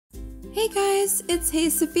Hey guys, it's Hey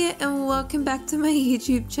Sophia and welcome back to my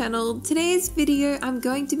YouTube channel. Today's video I'm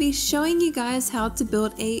going to be showing you guys how to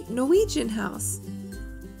build a Norwegian house.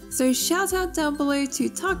 So shout out down below to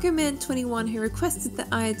TacoMan21 who requested that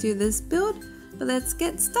I do this build, but let's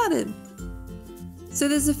get started. So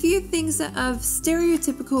there's a few things that are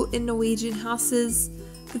stereotypical in Norwegian houses.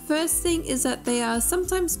 The first thing is that they are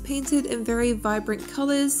sometimes painted in very vibrant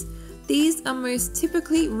colors. These are most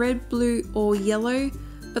typically red, blue or yellow,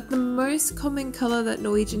 but the most common color that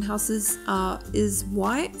Norwegian houses are is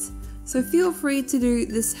white. So feel free to do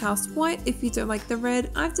this house white if you don't like the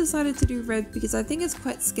red. I've decided to do red because I think it's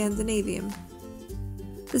quite Scandinavian.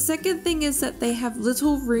 The second thing is that they have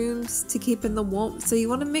little rooms to keep in the warmth, so you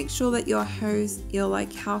want to make sure that your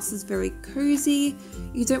house is very cozy.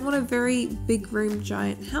 You don't want a very big room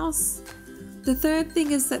giant house. The third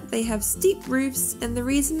thing is that they have steep roofs, and the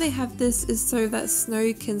reason they have this is so that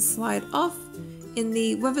snow can slide off in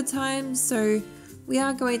the weather time, so we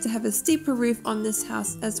are going to have a steeper roof on this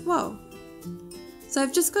house as well. So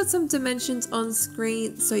I've just got some dimensions on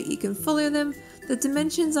screen so you can follow them. The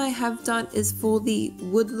dimensions I have done is for the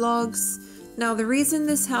wood logs. Now the reason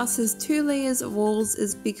this house has 2 layers of walls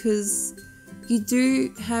is because you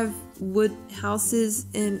do have wood houses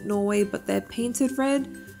in Norway but they're painted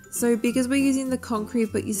red. So because we're using the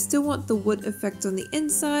concrete but you still want the wood effect on the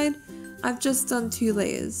inside, I've just done 2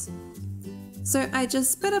 layers. So I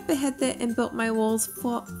just sped up ahead there and built my walls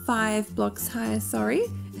for 5 blocks high,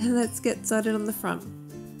 and let's get started on the front.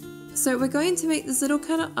 So we're going to make this little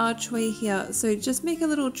kind of archway here, so just make a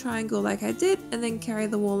little triangle like I did and then carry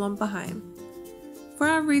the wall on behind. For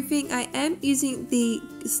our roofing, I am using the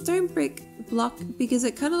stone brick block because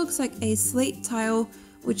it kind of looks like a slate tile,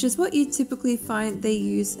 which is what you typically find they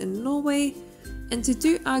use in Norway. And to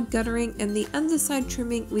do our guttering and the underside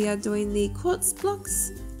trimming, we are doing the quartz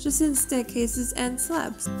blocks, just in staircases and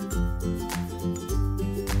slabs.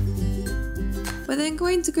 We're then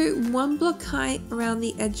going to go 1 block high around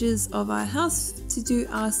the edges of our house to do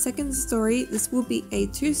our second story. This will be a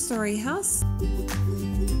 2-story house.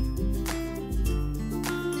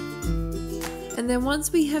 And then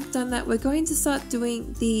once we have done that, we're going to start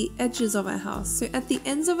doing the edges of our house. So at the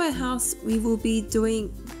ends of our house, we will be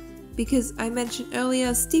doing, because I mentioned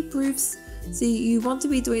earlier, steep roofs. So you want to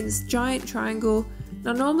be doing this giant triangle.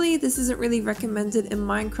 Now normally this isn't really recommended in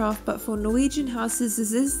Minecraft, but for Norwegian houses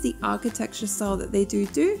this is the architecture style that they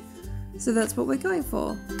do, so that's what we're going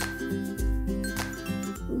for.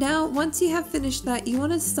 Now once you have finished that, you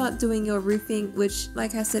want to start doing your roofing, which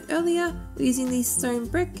like I said earlier, we're using the stone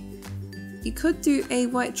brick. You could do a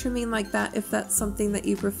white trimming like that if that's something that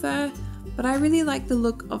you prefer, but I really like the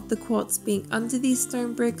look of the quartz being under these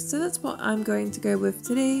stone bricks, so that's what I'm going to go with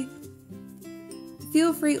today.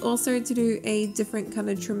 Feel free also to do a different kind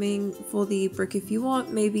of trimming for the brick if you want.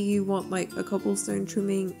 Maybe you want like a cobblestone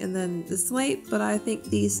trimming and then the slate, but I think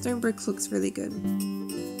the stone bricks looks really good.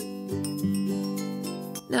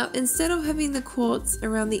 Now instead of having the quartz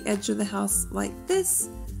around the edge of the house like this,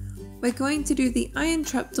 we're going to do the iron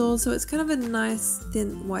trapdoor, so it's kind of a nice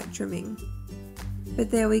thin white trimming. But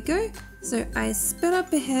there we go. So I sped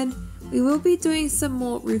up ahead. We will be doing some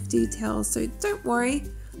more roof details, so don't worry.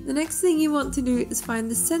 The next thing you want to do is find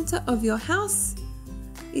the center of your house.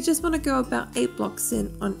 You just want to go about 8 blocks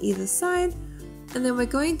in on either side, and then we're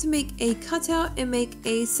going to make a cutout and make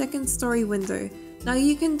a 2nd story window. Now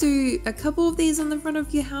you can do a couple of these on the front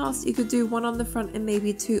of your house. You could do 1 on the front and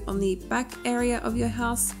maybe 2 on the back area of your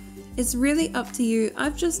house. It's really up to you.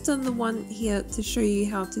 I've just done the one here to show you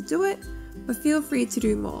how to do it, but feel free to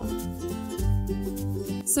do more.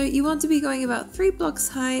 So you want to be going about 3 blocks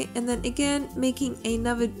high, and then again making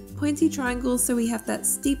another pointy triangle so we have that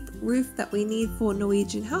steep roof that we need for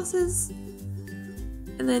Norwegian houses.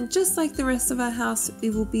 And then just like the rest of our house,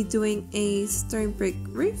 we will be doing a stone brick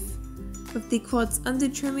roof with the quartz under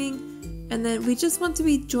trimming, and then we just want to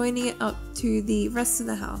be joining it up to the rest of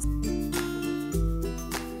the house.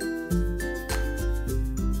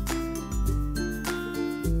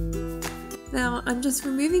 Now I'm just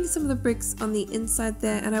removing some of the bricks on the inside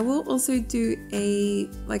there, and I will also do a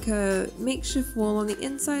makeshift wall on the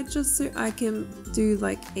inside just so I can do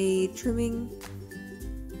like a trimming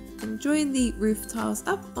and join the roof tiles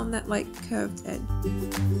up on that like curved edge.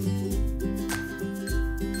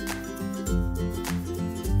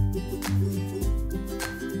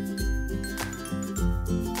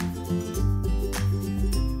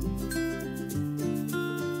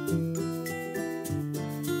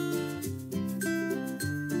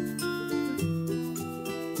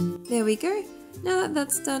 There we go. Now that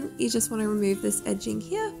that's done, you just want to remove this edging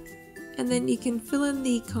here, and then you can fill in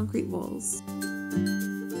the concrete walls.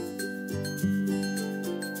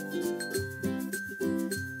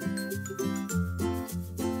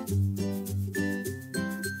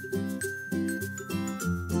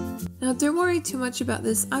 Now don't worry too much about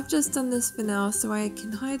this, I've just done this for now so I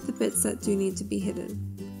can hide the bits that do need to be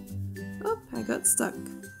hidden. Oh, I got stuck.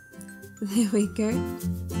 There we go.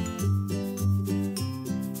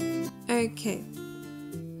 Okay,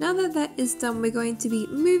 now that that is done, we're going to be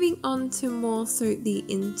moving on to more so the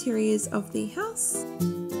interiors of the house.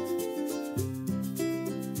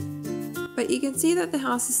 But you can see that the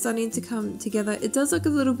house is starting to come together. It does look a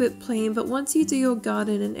little bit plain, but once you do your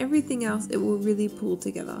garden and everything else, it will really pull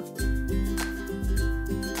together.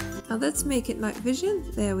 Now let's make it night vision.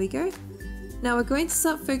 There we go. Now we're going to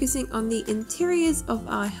start focusing on the interiors of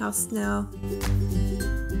our house now.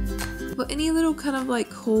 For any little kind of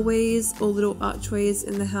like hallways or little archways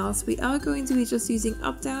in the house, we are going to be just using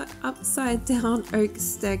upside down oak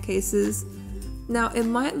staircases. Now it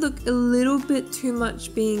might look a little bit too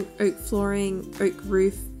much being oak flooring, oak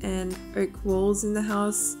roof and oak walls in the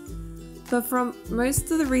house, but from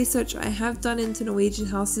most of the research I have done into Norwegian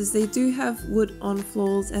houses, they do have wood on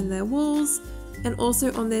floors and their walls and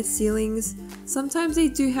also on their ceilings. Sometimes they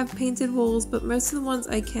do have painted walls, but most of the ones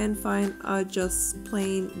I can find are just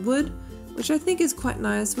plain wood, which I think is quite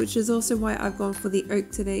nice, which is also why I've gone for the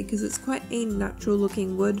oak today, because it's quite a natural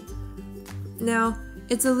looking wood. Now,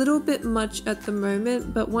 it's a little bit much at the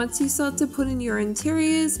moment, but once you start to put in your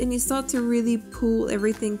interiors and you start to really pull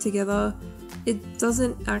everything together, it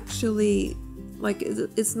doesn't actually, like,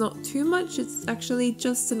 it's not too much, it's actually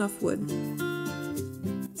just enough wood.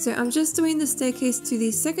 So I'm just doing the staircase to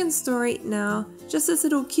the second story now, just this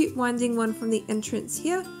little cute winding one from the entrance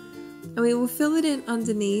here, and we will fill it in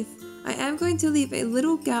underneath. I am going to leave a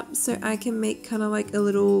little gap so I can make kind of like a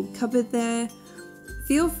little cupboard there.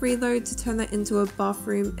 Feel free though to turn that into a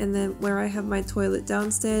bathroom, and then where I have my toilet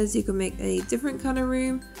downstairs, you can make a different kind of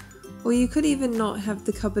room, or you could even not have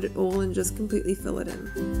the cupboard at all and just completely fill it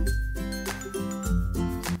in.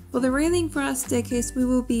 For the railing for our staircase, we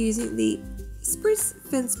will be using the spruce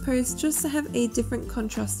fence post just to have a different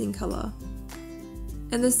contrasting color.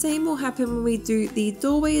 And the same will happen when we do the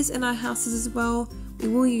doorways in our houses as well. We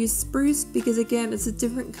will use spruce because again it's a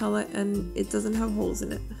different color and it doesn't have holes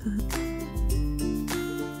in it.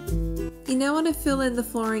 You now want to fill in the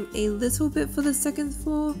flooring a little bit for the second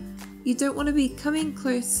floor. You don't want to be coming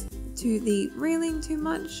close to the railing too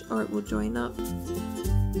much or it will join up.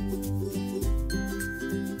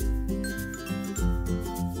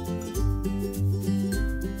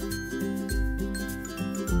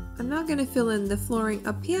 I'm now going to fill in the flooring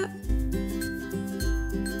up here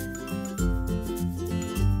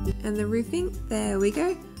and the roofing. There we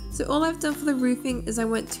go. So all I've done for the roofing is I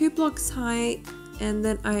went 2 blocks high and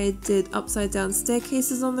then I did upside down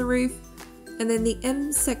staircases on the roof, and then the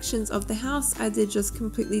end sections of the house I did just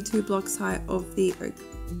completely 2 blocks high of the oak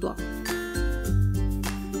block.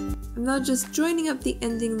 I'm now just joining up the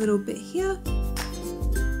ending little bit here.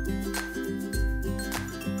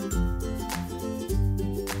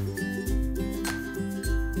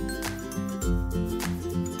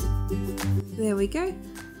 There we go.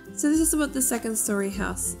 So this is what the second story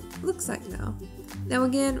house looks like now. Now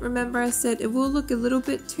again, remember I said it will look a little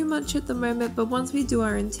bit too much at the moment, but once we do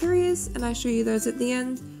our interiors and I show you those at the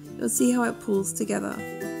end, you'll see how it pulls together.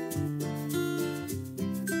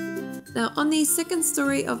 Now on the second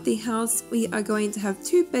story of the house, we are going to have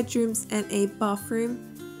 2 bedrooms and a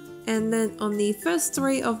bathroom. And then on the first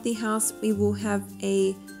story of the house, we will have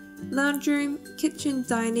a lounge room, kitchen,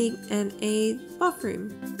 dining, and a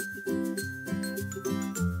bathroom.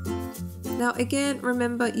 Now again,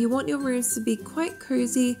 remember you want your rooms to be quite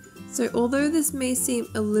cozy, so although this may seem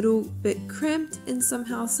a little bit cramped in some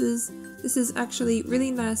houses, this is actually really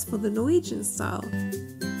nice for the Norwegian style.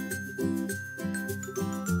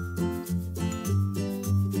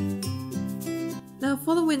 Now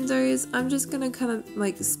for the windows, I'm just going to kind of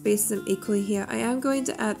like space them equally here. I am going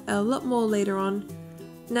to add a lot more later on.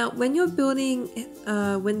 Now when you're building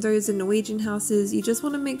windows in Norwegian houses, you just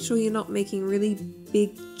want to make sure you're not making really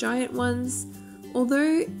big giant ones.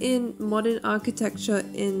 Although in modern architecture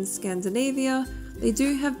in Scandinavia, they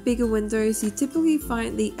do have bigger windows, you typically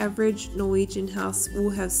find the average Norwegian house will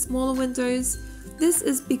have smaller windows. This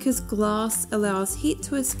is because glass allows heat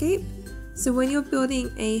to escape. So when you're building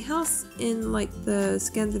a house in like the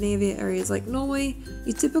Scandinavia areas like Norway,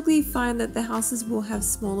 you typically find that the houses will have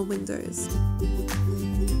smaller windows.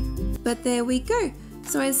 But there we go.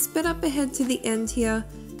 So I sped up ahead to the end here.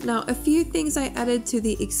 Now a few things I added to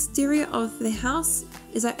the exterior of the house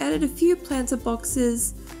is I added a few planter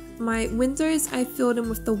boxes. My windows I filled in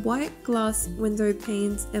with the white glass window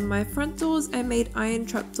panes, and my front doors I made iron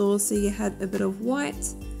trapdoors so you had a bit of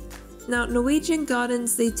white. Now, Norwegian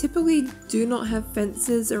gardens, they typically do not have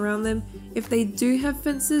fences around them. If they do have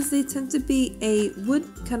fences, they tend to be a wood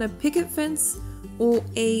kind of picket fence or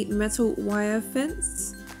a metal wire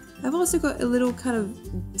fence. I've also got a little kind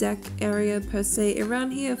of deck area per se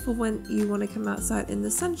around here for when you want to come outside in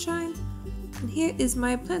the sunshine. And here is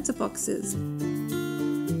my planter boxes.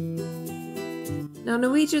 Now,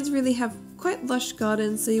 Norwegians really have quite lush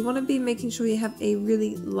gardens, so you want to be making sure you have a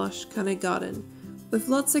really lush kind of garden with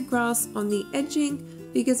lots of grass on the edging,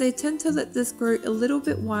 because I tend to let this grow a little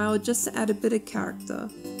bit wild just to add a bit of character.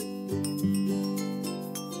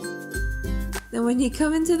 Now when you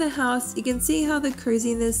come into the house, you can see how the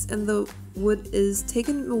coziness and the wood is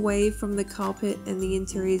taken away from the carpet and the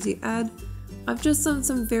interiors you add. I've just done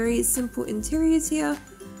some very simple interiors here.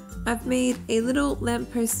 I've made a little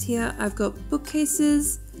lamppost here, I've got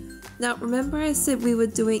bookcases. Now remember I said we were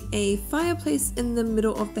doing a fireplace in the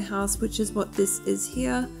middle of the house, which is what this is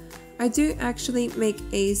here. I do actually make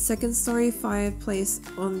a second story fireplace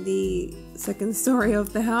on the second story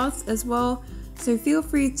of the house as well, so feel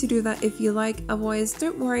free to do that if you like, otherwise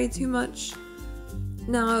don't worry too much.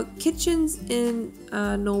 Now kitchens in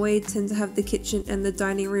Norway tend to have the kitchen and the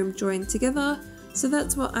dining room joined together, so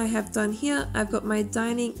that's what I have done here. I've got my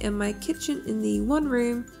dining and my kitchen in the one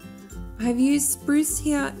room. I've used spruce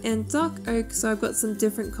here and dark oak, so I've got some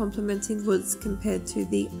different complementing woods compared to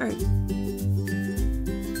the oak.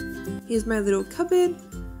 Here's my little cupboard,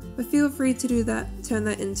 but feel free to do that, turn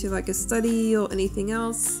that into like a study or anything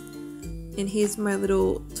else. And here's my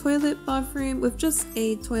little toilet bathroom with just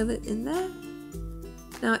a toilet in there.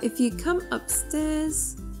 Now if you come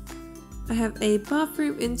upstairs, I have a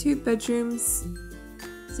bathroom in 2 bedrooms.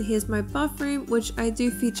 So here's my bathroom, which I do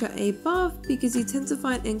feature a bath because you tend to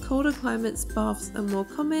find in colder climates baths are more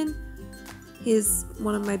common. Here's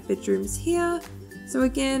one of my bedrooms here. So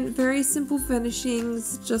again, very simple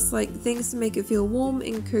furnishings, just like things to make it feel warm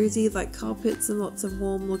and cozy, like carpets and lots of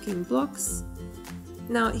warm looking blocks.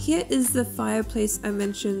 Now here is the fireplace I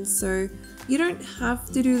mentioned, so you don't have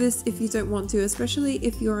to do this if you don't want to, especially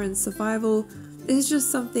if you're in survival. This is just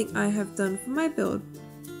something I have done for my build.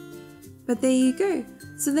 But there you go.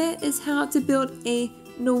 So there is how to build a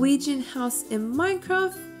Norwegian house in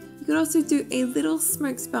Minecraft. You could also do a little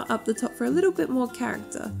smoke spout up the top for a little bit more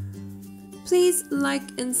character. Please like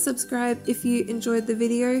and subscribe if you enjoyed the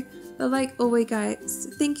video. But like always guys,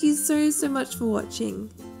 thank you so much for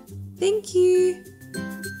watching. Thank you!